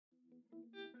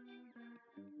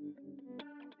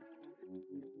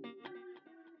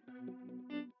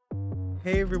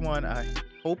Hey everyone, I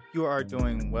hope you are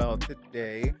doing well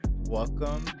today.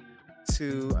 Welcome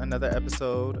to another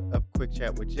episode of Quick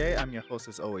Chat with Jay. I'm your host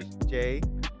as always, Jay.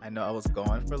 I know I was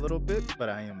gone for a little bit, but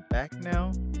I am back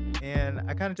now. And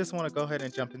I kind of just want to go ahead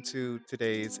and jump into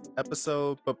today's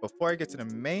episode. But before I get to the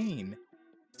main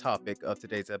topic of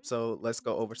today's episode, let's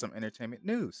go over some entertainment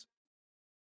news.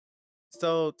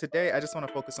 So today I just want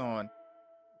to focus on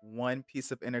one piece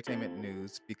of entertainment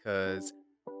news because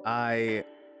I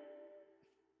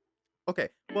Okay.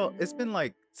 Well, it's been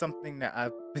like something that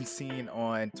I've been seeing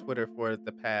on Twitter for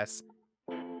the past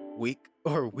week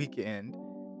or weekend,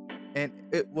 and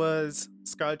it was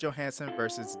Scarlett Johansson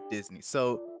versus Disney.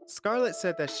 So Scarlett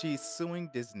said that she's suing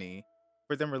Disney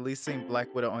for them releasing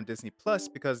Black Widow on Disney Plus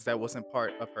because that wasn't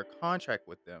part of her contract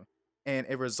with them, and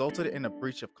it resulted in a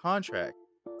breach of contract.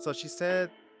 So she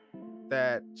said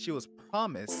that she was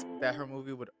promised that her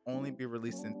movie would only be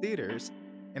released in theaters,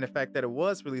 and the fact that it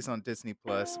was released on Disney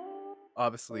Plus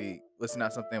obviously was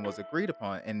not something that was agreed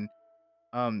upon. And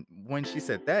when she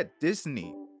said that,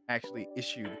 Disney actually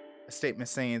issued a statement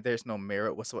saying there's no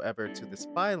merit whatsoever to this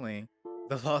filing.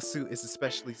 The lawsuit is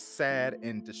especially sad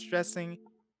and distressing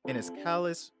in its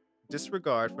callous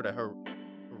disregard for the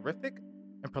horrific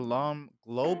and prolonged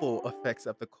global effects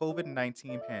of the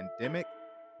COVID-19 pandemic.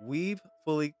 We've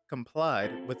fully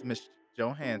complied with Ms.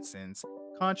 Johansson's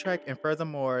contract, and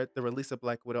furthermore, the release of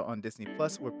Black Widow on Disney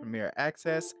Plus with Premier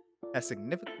Access has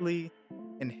significantly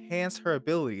enhanced her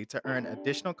ability to earn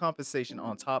additional compensation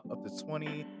on top of the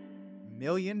 $20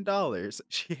 million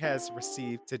she has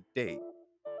received to date.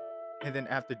 And then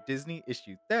after Disney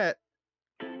issued that,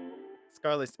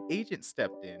 Scarlett's agent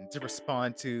stepped in to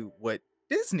respond to what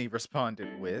Disney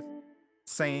responded with,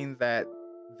 saying that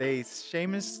they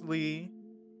shamelessly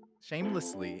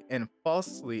and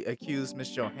falsely accused Ms.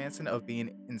 Johansson of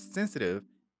being insensitive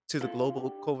to the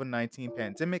global COVID-19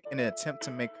 pandemic in an attempt to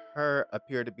make her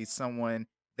appear to be someone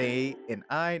they and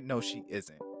I know she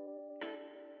isn't.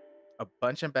 A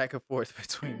bunch of back and forth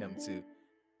between them two.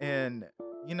 And,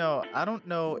 I don't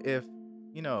know if,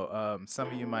 some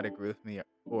of you might agree with me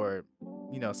or,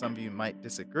 some of you might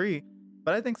disagree,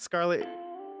 but I think Scarlett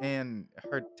and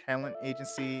her talent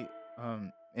agency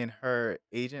and her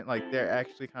agent, like, they're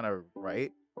actually kind of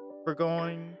right for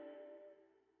going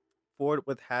forward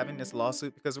with having this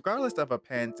lawsuit because regardless of a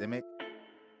pandemic,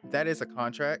 that is a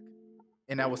contract.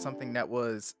 And that was something that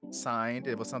was signed.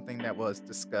 It was something that was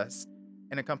discussed,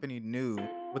 and the company knew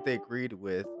what they agreed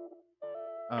with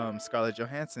Scarlett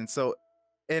Johansson. So,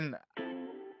 and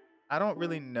I don't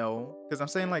really know because I'm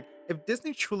saying like if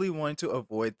Disney truly wanted to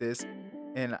avoid this,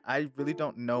 and I really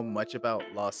don't know much about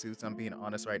lawsuits. I'm being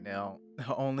honest right now.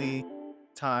 The only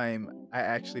time I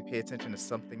actually pay attention to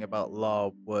something about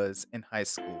law was in high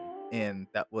school, and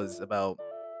that was about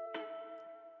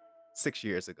 6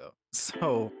 years ago.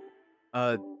 So,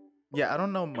 uh, yeah, I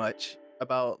don't know much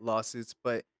about lawsuits,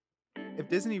 but if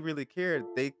Disney really cared,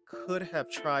 they could have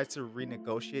tried to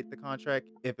renegotiate the contract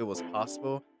if it was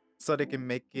possible, so they can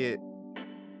make it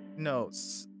no,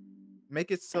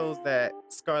 make it so that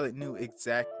Scarlett knew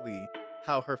exactly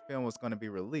how her film was going to be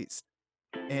released.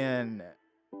 And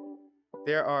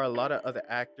there are a lot of other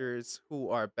actors who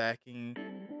are backing,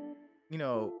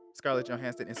 Scarlett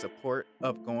Johansson in support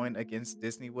of going against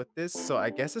Disney with this. So I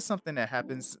guess it's something that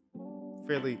happens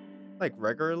fairly like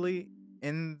regularly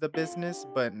in the business,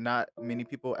 but not many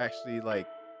people actually like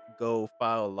go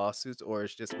file lawsuits, or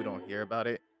it's just we don't hear about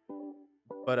it.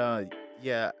 But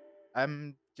yeah,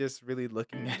 I'm just really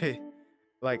looking at it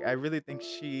like I really think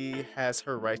she has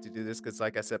her right to do this because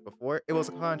like I said before, it was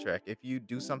a contract. If you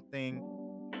do something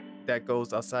that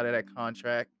goes outside of that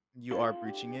contract, you are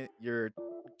breaching it. You're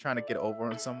trying to get over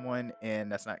on someone,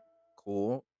 and that's not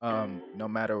cool. No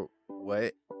matter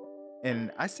what.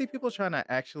 And I see people trying to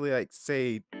actually like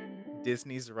say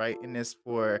Disney's right in this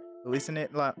for releasing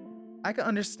it. Like, I can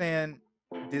understand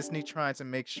Disney trying to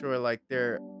make sure like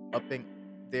they're upping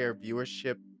their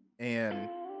viewership and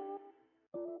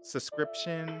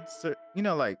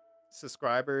like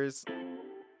subscribers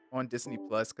on Disney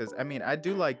Plus. Because I mean, I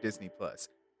do like Disney Plus.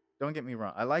 Don't get me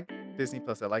wrong. I like Disney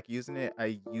Plus. I like using it.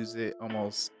 I use it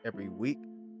almost every week,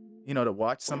 to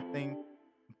watch something.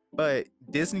 But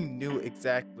Disney knew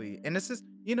exactly, and this is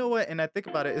you know what, and I think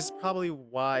about it, it's probably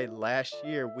why last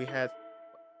year we had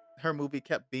her movie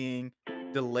kept being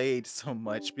delayed so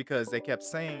much because they kept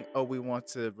saying, "Oh, we want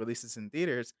to release this in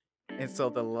theaters." And so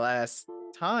the last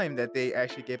time that they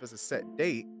actually gave us a set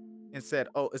date and said,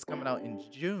 "Oh, it's coming out in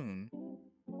June."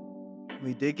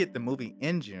 We did get the movie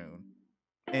in June,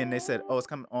 and they said, "Oh, it's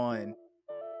coming on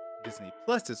Disney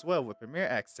Plus as well with Premiere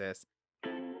Access."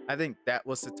 I think that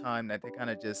was the time that they kind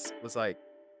of just was like,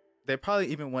 they probably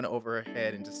even went over her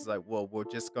head and just was like, "Well, we're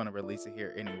just gonna release it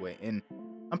here anyway." And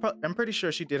I'm pretty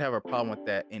sure she did have a problem with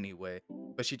that anyway,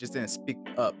 but she just didn't speak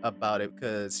up about it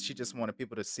because she just wanted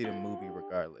people to see the movie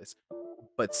regardless.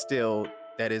 But still,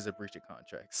 that is a breach of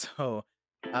contract. So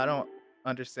I don't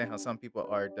understand how some people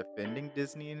are defending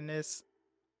Disney in this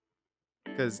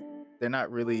because they're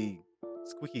not really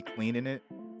squeaky clean in it.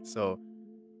 So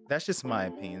that's just my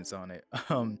opinions on it.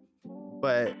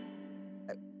 But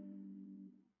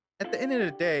at the end of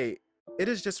the day, it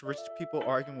is just rich people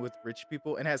arguing with rich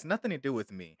people and has nothing to do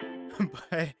with me.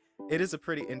 But it is a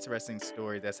pretty interesting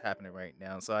story that's happening right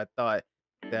now. So I thought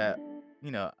that,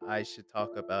 I should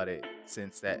talk about it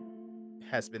since that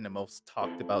has been the most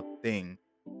talked about thing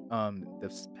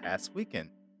this past weekend.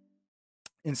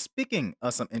 And speaking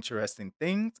of some interesting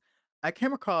things, I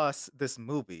came across this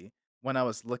movie when I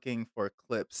was looking for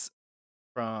clips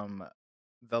from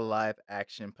the live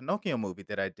action Pinocchio movie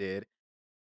that I did,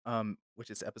 which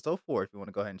is episode 4 if you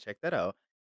wanna go ahead and check that out.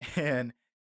 And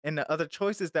the other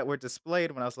choices that were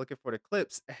displayed when I was looking for the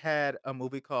clips had a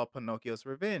movie called Pinocchio's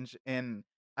Revenge, and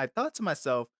I thought to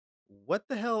myself, "What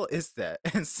the hell is that?"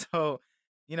 And so,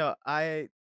 I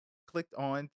clicked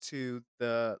on to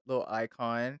the little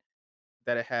icon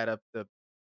that it had up the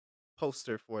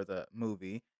poster for the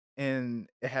movie, and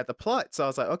it had the plot, so I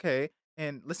was like, "Okay,"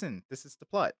 and listen, this is the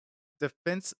plot.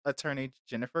 Defense attorney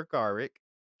Jennifer Garrick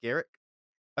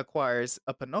acquires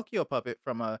a Pinocchio puppet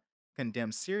from a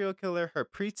condemned serial killer. Her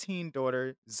preteen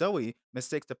daughter, Zoe,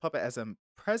 mistakes the puppet as a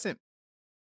present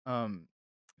um,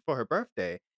 for her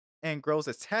birthday and grows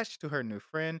attached to her new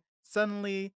friend.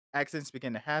 Suddenly, accidents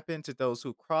begin to happen to those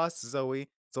who cross Zoe.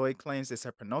 Zoe claims it's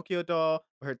her Pinocchio doll,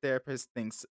 but her therapist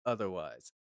thinks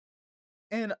otherwise.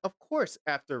 And of course,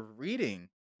 after reading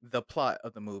the plot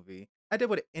of the movie, I did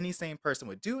what any sane person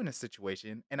would do in a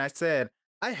situation, and I said,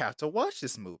 I have to watch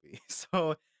this movie.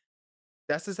 So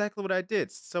that's exactly what I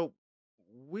did. So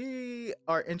we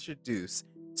are introduced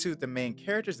to the main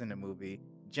characters in the movie.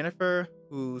 Jennifer,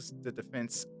 who's the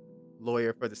defense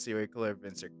lawyer for the serial killer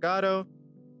Vincent Gatto.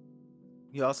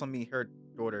 You also meet her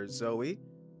daughter Zoe,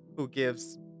 who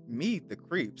gives me the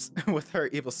creeps with her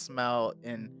evil smile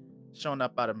and showing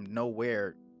up out of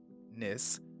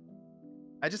nowhere-ness.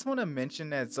 I just want to mention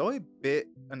that Zoe bit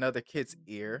another kid's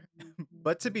ear,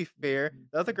 but to be fair,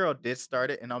 the other girl did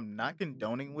start it, and I'm not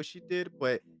condoning what she did,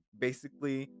 but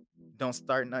basically, don't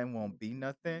start nothing, won't be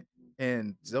nothing.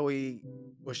 And Zoe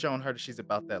was showing her that she's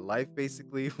about that life,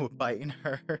 basically, with biting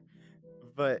her.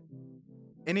 But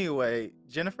anyway,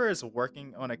 Jennifer is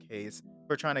working on a case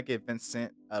for trying to get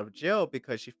Vincent out of jail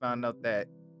because she found out that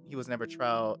he was never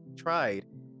tried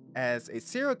as a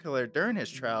serial killer during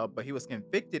his trial, but he was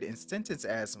convicted and sentenced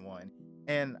as one.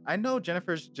 And I know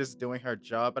Jennifer's just doing her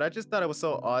job, but I just thought it was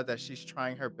so odd that she's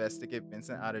trying her best to get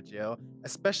Vincent out of jail,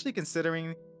 especially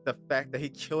considering the fact that he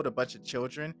killed a bunch of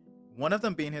children, one of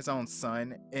them being his own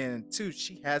son, and two,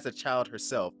 she has a child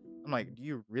herself. I'm like, do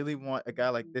you really want a guy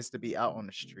like this to be out on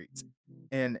the streets?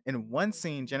 And in one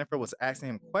scene, Jennifer was asking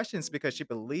him questions because she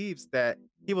believes that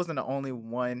he wasn't the only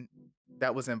one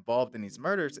that was involved in these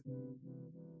murders,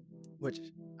 which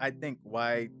I think,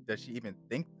 why does she even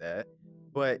think that?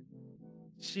 But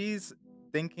she's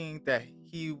thinking that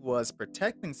he was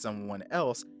protecting someone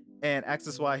else and asks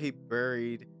us why he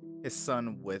buried his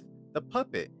son with the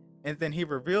puppet. And then he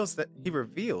reveals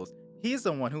he's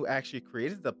the one who actually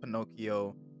created the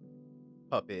Pinocchio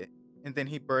puppet, and then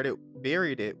he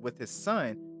buried it with his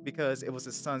son because it was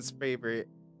his son's favorite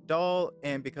doll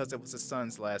and because it was his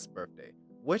son's last birthday,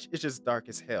 which is just dark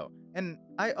as hell. And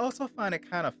I also find it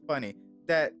kind of funny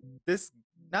that this,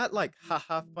 not like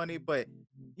haha funny, but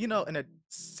in a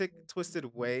sick,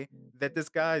 twisted way, that this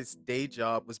guy's day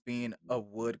job was being a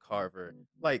wood carver.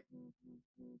 Like,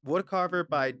 wood carver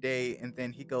by day and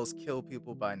then he goes kill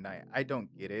people by night. I don't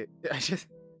get it. I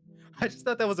just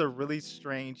thought that was a really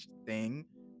strange thing,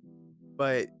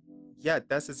 but yeah,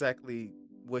 that's exactly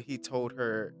what he told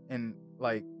her, and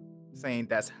like saying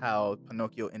that's how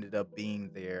Pinocchio ended up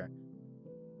being there.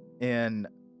 And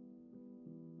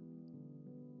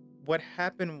what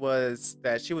happened was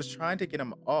that she was trying to get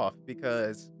him off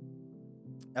because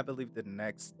I believe the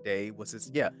next day was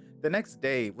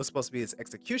supposed to be his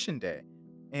execution day.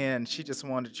 And she just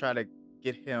wanted to try to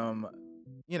get him,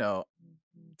 you know,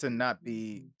 to not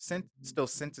be still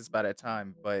sentenced by that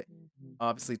time, but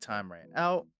obviously time ran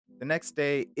out. The next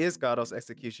day is Gatto's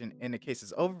execution, and the case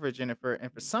is over for Jennifer.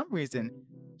 And for some reason,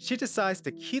 she decides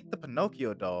to keep the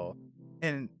Pinocchio doll,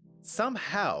 and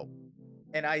somehow,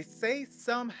 and I say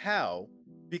somehow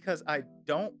because I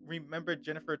don't remember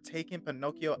Jennifer taking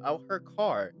Pinocchio out her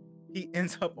car. He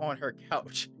ends up on her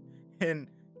couch, and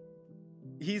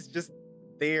he's just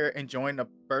there enjoying a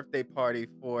birthday party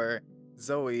for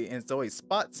Zoe, and Zoe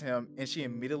spots him, and she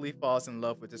immediately falls in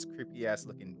love with this creepy ass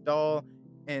looking doll.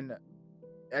 And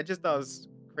I just thought it was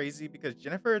crazy because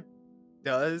Jennifer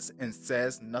does and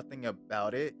says nothing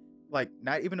about it, like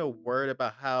not even a word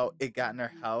about how it got in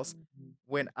her house.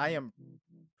 When I am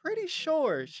pretty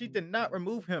sure she did not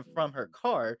remove him from her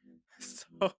car.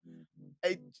 So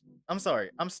I, I'm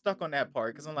sorry, I'm stuck on that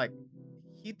part because I'm like,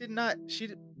 he did not.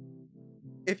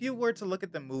 If you were to look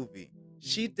at the movie,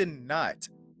 she did not,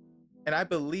 and I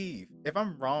believe if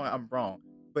I'm wrong, I'm wrong,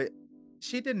 but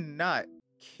she did not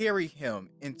carry him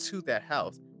into that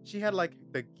house. She had like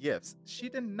the gifts. She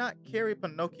did not carry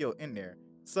Pinocchio in there.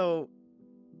 So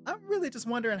I'm really just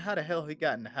wondering how the hell he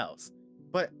got in the house.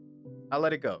 But I'll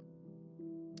let it go.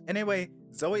 Anyway,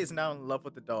 Zoe is now in love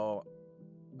with the doll.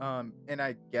 And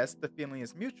I guess the feeling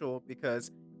is mutual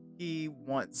because he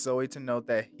wants Zoe to know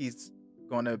that he's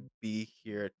gonna be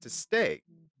here to stay.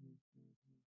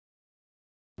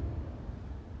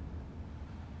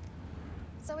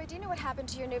 Zoe, do you know what happened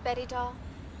to your new Betty doll?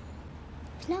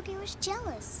 Pinocchio was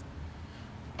jealous.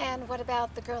 And what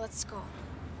about the girl at school?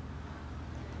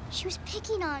 She was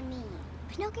picking on me.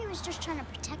 Pinocchio was just trying to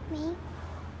protect me.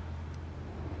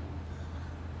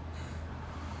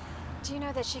 Do you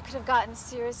know that she could have gotten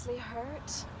seriously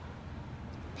hurt?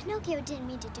 Pinocchio didn't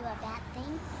mean to do a bad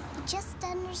thing. He just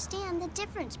didn't understand the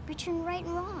difference between right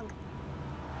and wrong.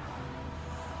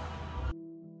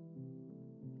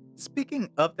 Speaking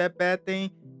of that bad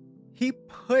thing, he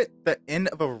put the end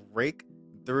of a rake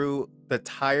through the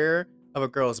tire of a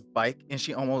girl's bike and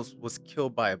she almost was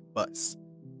killed by a bus.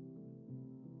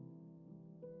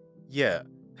 Yeah.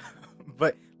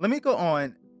 But let me go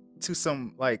on to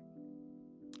some like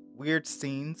weird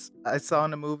scenes I saw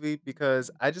in the movie because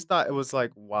I just thought it was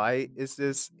like, why is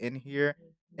this in here?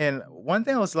 And one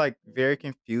thing I was like very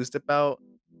confused about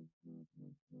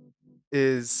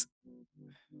is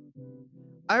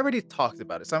I already talked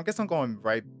about it, so I guess I'm going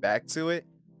right back to it.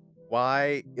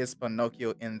 Why is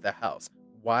Pinocchio in the house?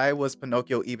 Why was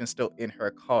Pinocchio even still in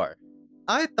her car?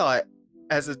 I thought,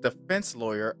 as a defense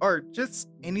lawyer, or just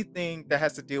anything that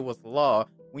has to deal with law,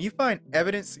 when you find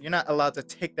evidence, you're not allowed to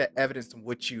take that evidence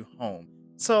with you home.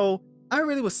 So I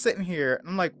really was sitting here and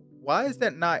I'm like, why is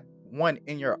that not one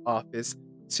in your office,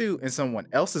 two in someone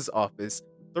else's office,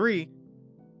 three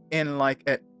in like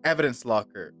an evidence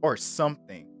locker or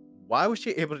something? Why was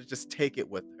she able to just take it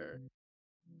with her?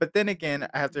 But then again,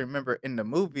 I have to remember in the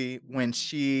movie when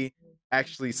she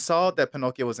actually saw that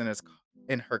Pinocchio was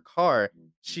in her car,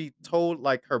 she told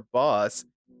like her boss,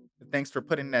 "Thanks for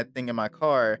putting that thing in my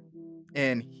car."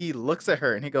 And he looks at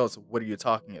her and he goes, "What are you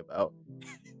talking about?"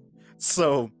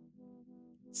 So,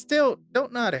 still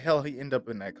don't know how the hell he ended up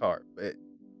in that car, but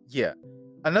yeah.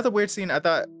 Another weird scene I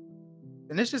thought,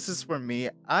 and this just is for me,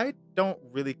 I don't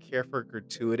really care for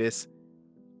gratuitous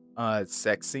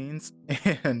sex scenes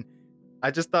and I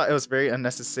just thought it was very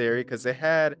unnecessary because they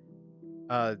had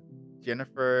uh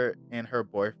Jennifer and her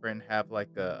boyfriend have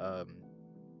a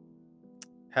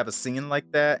scene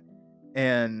like that.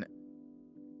 And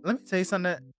let me tell you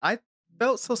something. I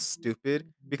felt so stupid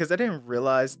because I didn't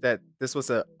realize that this was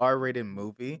a R-rated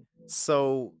movie.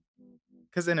 So,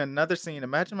 because in another scene,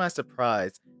 imagine my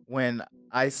surprise when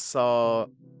I saw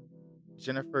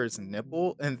Jennifer's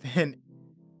nipple, and then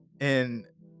in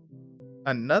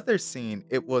another scene,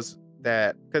 it was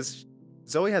that because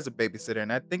Zoe has a babysitter,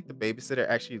 and I think the babysitter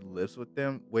actually lives with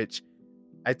them, which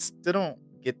I still don't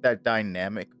get that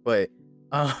dynamic, but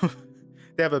um,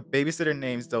 they have a babysitter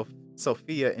named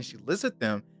Sophia, and she lives with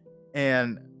them,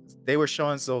 and they were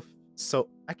showing so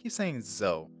I keep saying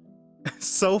Zoe,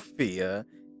 Sophia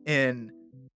in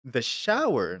the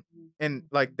shower, and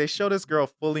like they show this girl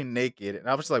fully naked, and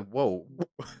I was just like, whoa.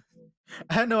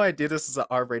 I had no idea this was an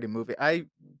R-rated movie. I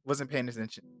wasn't paying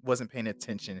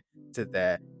attention to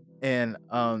that. And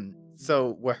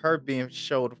so with her being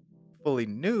showed fully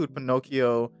nude,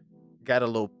 Pinocchio got a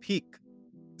little peek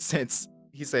since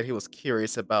he said he was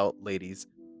curious about ladies'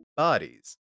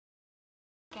 bodies.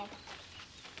 Okay,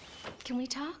 Can we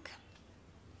talk?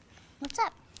 what's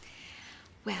up?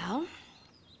 Well,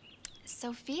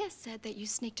 Sophia said that you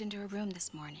sneaked into her room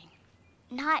this morning.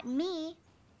 Not me.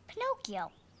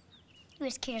 Pinocchio. He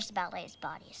was curious about ladies'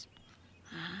 bodies.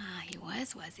 Ah, he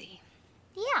was he?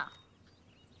 Yeah.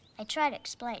 I tried to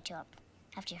explain it to him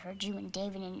after he heard you and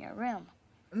David in your room.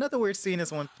 Another weird scene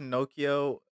is when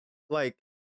Pinocchio, like,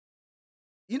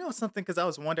 something, because I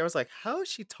was wondering, I was like, how is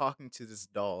she talking to this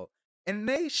doll? And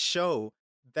they show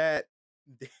that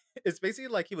it's basically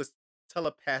like he was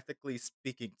telepathically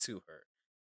speaking to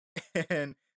her.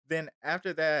 And then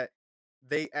after that,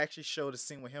 they actually showed a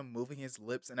scene with him moving his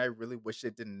lips, and I really wish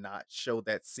it did not show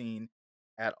that scene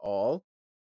at all.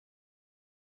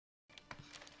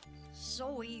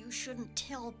 Zoe, you shouldn't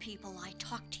tell people I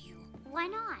talked to you. Why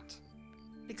not?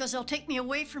 Because they'll take me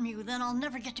away from you, then I'll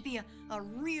never get to be a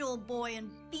real boy and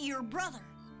be your brother.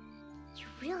 You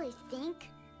really think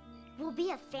we'll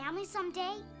be a family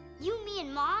someday? You, me,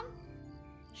 and Mom?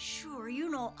 Sure, you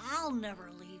know I'll never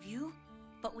leave you.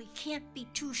 But we can't be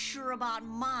too sure about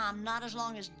Mom, not as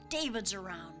long as David's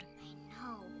around. I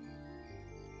know.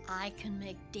 I can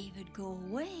make David go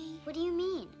away. What do you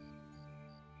mean?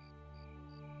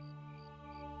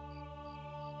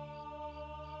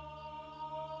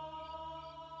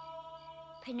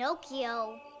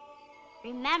 Pinocchio,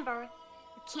 remember,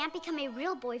 you can't become a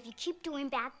real boy if you keep doing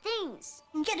bad things.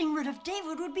 And getting rid of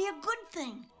David would be a good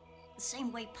thing. The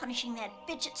same way punishing that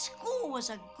bitch at school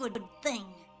was a good thing.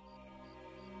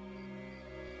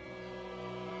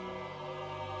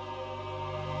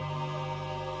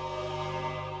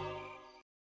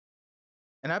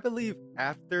 And I believe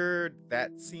after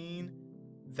that scene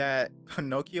that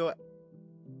Pinocchio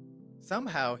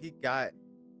somehow he got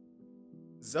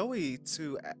Zoe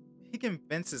to he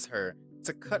convinces her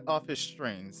to cut off his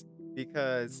strings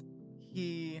because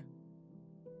he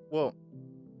well,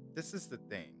 this is the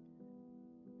thing.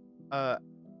 Uh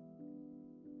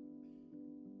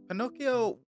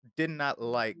Pinocchio did not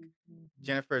like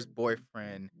Jennifer's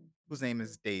boyfriend, whose name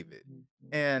is David.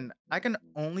 And I can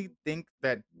only think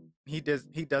that he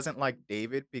doesn't like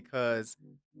David because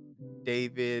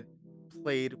David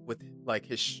played with like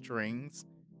his strings.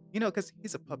 Cuz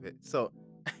he's a puppet. So,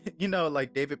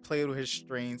 like David played with his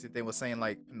strings and they were saying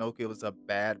like Pinocchio was a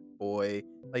bad boy.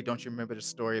 Like don't you remember the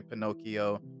story of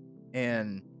Pinocchio?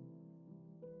 And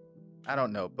I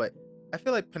don't know, but I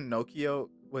feel like Pinocchio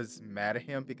was mad at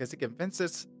him because he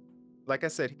convinces, like I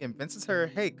said, he convinces her,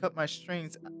 hey, cut my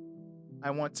strings.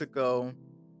 I want to go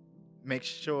make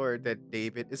sure that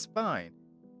David is fine.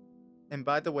 And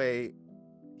by the way,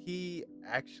 he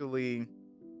actually,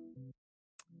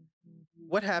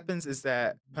 what happens is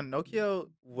that Pinocchio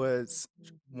was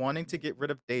wanting to get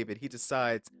rid of David. He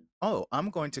decides, oh,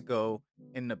 I'm going to go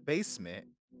in the basement.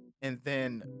 And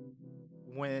then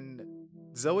when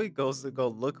Zoe goes to go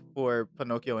look for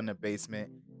Pinocchio in the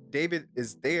basement, David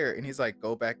is there and he's like,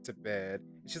 go back to bed.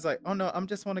 And she's like, oh no, I'm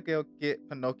just want to go get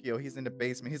Pinocchio. He's in the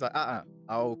basement. He's like,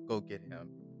 I'll go get him.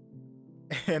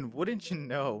 And wouldn't you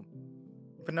know,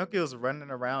 Pinocchio's running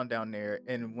around down there.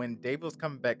 And when David was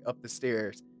coming back up the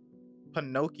stairs,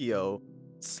 Pinocchio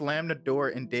slammed the door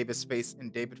in David's face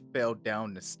and David fell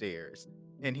down the stairs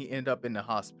and he ended up in the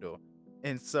hospital.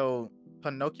 And so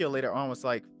Pinocchio later on was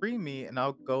like, free me and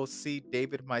I'll go see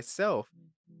David myself.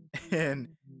 And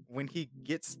when he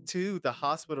gets to the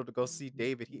hospital to go see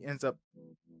David, he ends up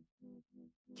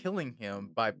killing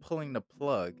him by pulling the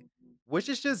plug, which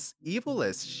is just evil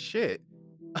as shit.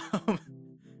 Um,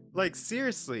 like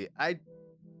seriously,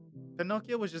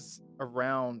 Pinocchio was just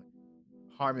around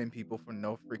harming people for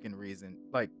no freaking reason,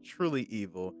 like truly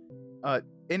evil.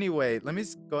 Anyway, let me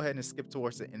go ahead and skip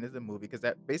towards the end of the movie because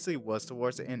that basically was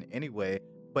towards the end anyway.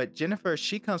 But Jennifer,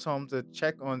 she comes home to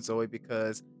check on Zoe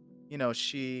because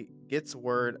she gets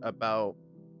word about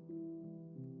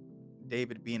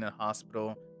David being in the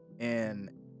hospital, and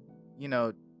you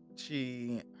know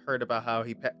she heard about how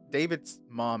David's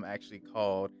mom actually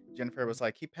called. Jennifer was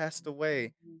like, he passed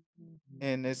away,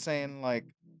 and they're saying like,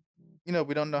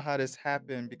 we don't know how this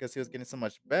happened because he was getting so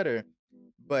much better.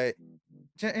 But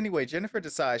anyway, Jennifer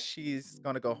decides she's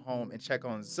gonna go home and check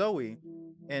on Zoe,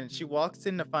 and she walks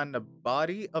in to find the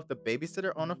body of the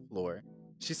babysitter on the floor.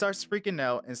 She starts freaking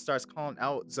out and starts calling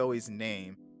out Zoe's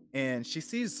name. And she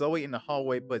sees Zoe in the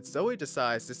hallway, but Zoe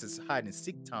decides this is hide and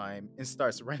seek time and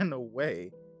starts running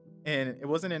away. And it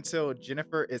wasn't until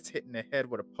Jennifer is hit in the head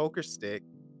with a poker stick,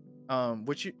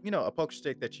 which a poker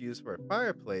stick that you use for a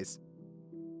fireplace,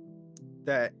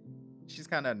 that she's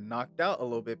kind of knocked out a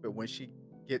little bit. But when she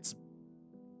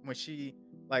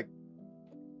like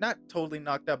not totally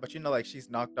knocked out, but like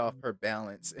she's knocked off her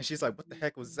balance, and she's like, "What the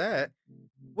heck was that?"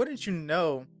 Wouldn't you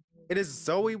know, it is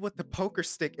Zoe with the poker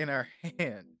stick in her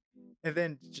hand. And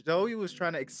then Zoe was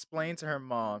trying to explain to her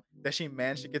mom that she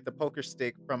managed to get the poker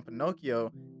stick from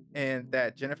Pinocchio, and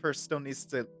that Jennifer still needs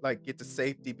to like get to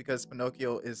safety because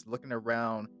Pinocchio is looking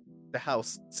around the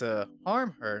house to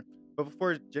harm her. But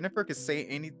before Jennifer could say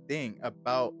anything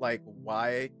about like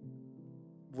why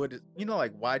do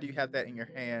you have that in your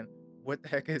hand? What the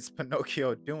heck is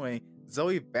Pinocchio doing?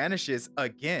 Zoe vanishes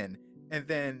again. And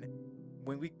then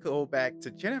when we go back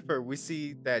to Jennifer, we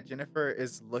see that Jennifer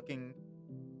is looking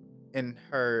in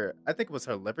her, I think it was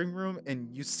her living room,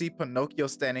 and you see Pinocchio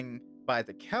standing by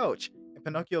the couch. And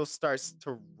and Pinocchio starts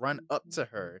to run up to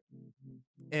her,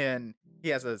 and he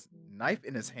has a knife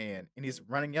in his hand, and he's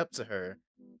running up to her,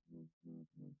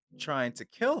 trying to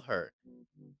kill her.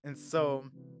 And so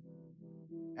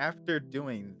after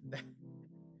doing that,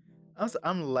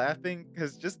 I'm laughing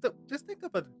because just think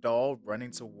of a doll running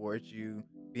towards you,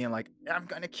 being like, "I'm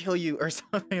gonna kill you" or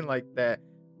something like that.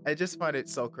 I just find it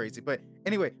so crazy. But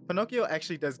anyway, Pinocchio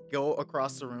actually does go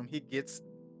across the room. He gets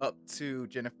up to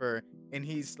Jennifer and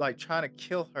he's like trying to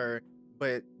kill her,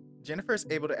 but Jennifer's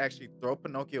able to actually throw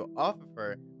Pinocchio off of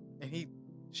her, and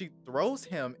she throws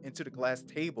him into the glass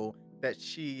table that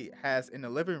she has in the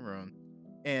living room.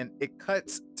 And it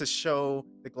cuts to show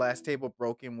the glass table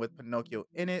broken with Pinocchio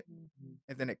in it,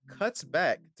 and then it cuts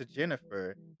back to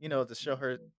Jennifer, to show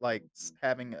her like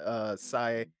having a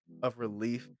sigh of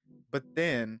relief. But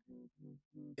then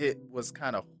it was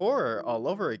kind of horror all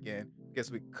over again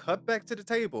because we cut back to the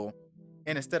table,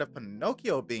 and instead of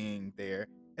Pinocchio being there,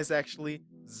 it's actually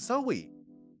Zoe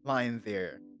lying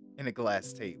there in a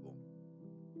glass table.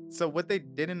 So what they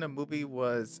did in the movie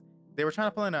was they were trying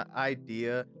to pull in an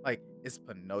idea like, is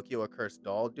Pinocchio a cursed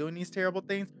doll doing these terrible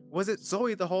things? Was it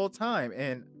Zoe the whole time?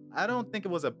 And I don't think it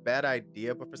was a bad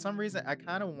idea, but for some reason I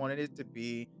kind of wanted it to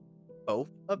be both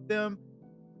of them.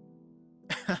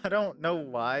 I don't know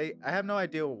why. I have no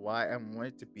idea why I want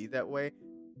it to be that way.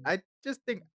 I just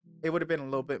think it would have been a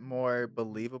little bit more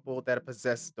believable that a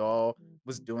possessed doll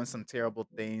was doing some terrible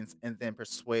things and then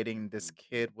persuading this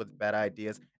kid with bad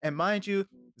ideas. And mind you,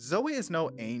 Zoe is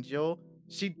no angel.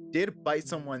 She did bite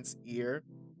someone's ear.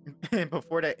 And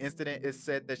before that incident, it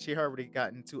said that she had already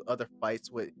gotten into other fights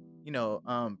with,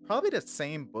 probably the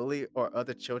same bully or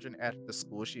other children at the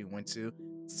school she went to.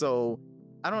 So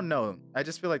I don't know. I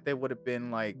just feel like they would have been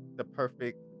like the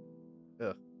perfect.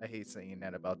 Ugh, I hate saying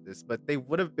that about this, but they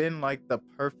would have been like the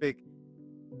perfect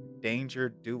danger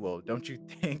duo, don't you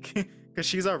think? Because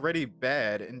she's already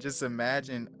bad, and just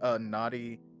imagine a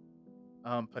naughty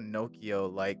Pinocchio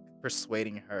like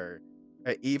persuading her,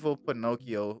 an evil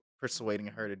Pinocchio persuading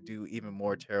her to do even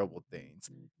more terrible things.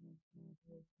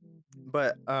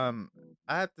 But I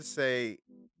have to say,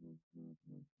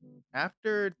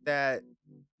 after that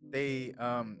they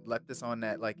left us on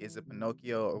that, like, is it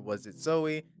Pinocchio or was it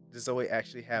Zoe? Does Zoe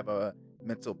actually have a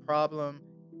mental problem?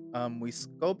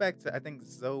 Go back to, I think,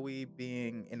 Zoe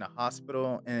being in the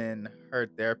hospital and her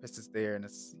therapist is there, and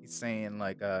he's saying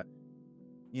like,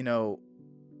 you know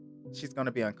she's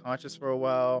gonna be unconscious for a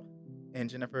while, and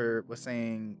Jennifer was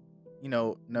saying,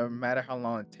 no matter how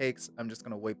long it takes, I'm just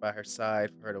gonna wait by her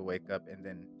side for her to wake up, and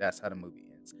then that's how the movie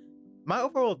ends. My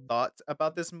overall thoughts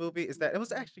about this movie is that it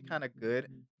was actually kind of good,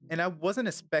 and I wasn't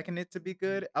expecting it to be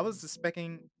good. I was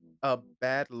expecting a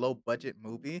bad, low budget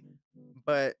movie,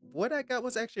 but what I got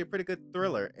was actually a pretty good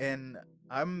thriller, and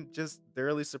I'm just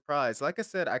thoroughly surprised. Like I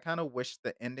said, I kind of wish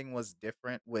the ending was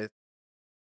different, with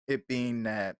it being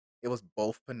that it was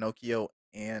both Pinocchio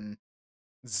and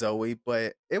Zoe,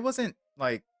 but it wasn't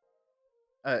like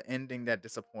an ending that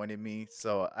disappointed me.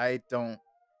 So I don't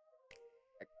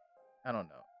know.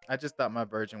 I just thought my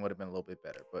version would have been a little bit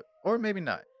better, but or maybe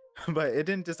not. But it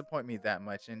didn't disappoint me that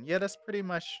much. And yeah, that's pretty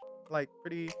much like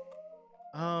pretty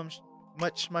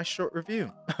much my short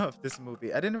review of this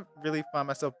movie. I didn't really find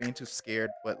myself being too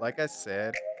scared, but like I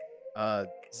said, uh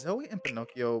Zoe and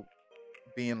Pinocchio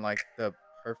being like the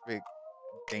perfect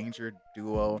danger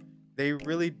duo, they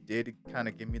really did kind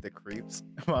of give me the creeps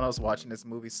while I was watching this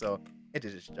movie, so it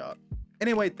did its job.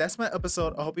 Anyway, that's my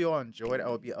episode. I hope you all enjoyed. I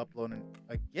will be uploading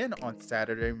again on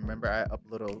Saturday. Remember, I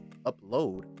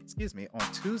excuse me,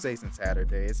 on Tuesdays and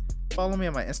Saturdays. Follow me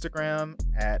on my Instagram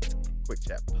at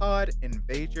QuickChatPod,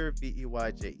 Invader,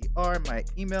 VEYJER. My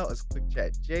email is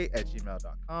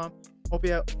quickchatj@gmail.com.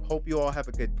 Hope you all have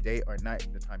a good day or night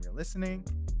at the time you're listening.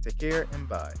 Take care and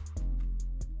bye.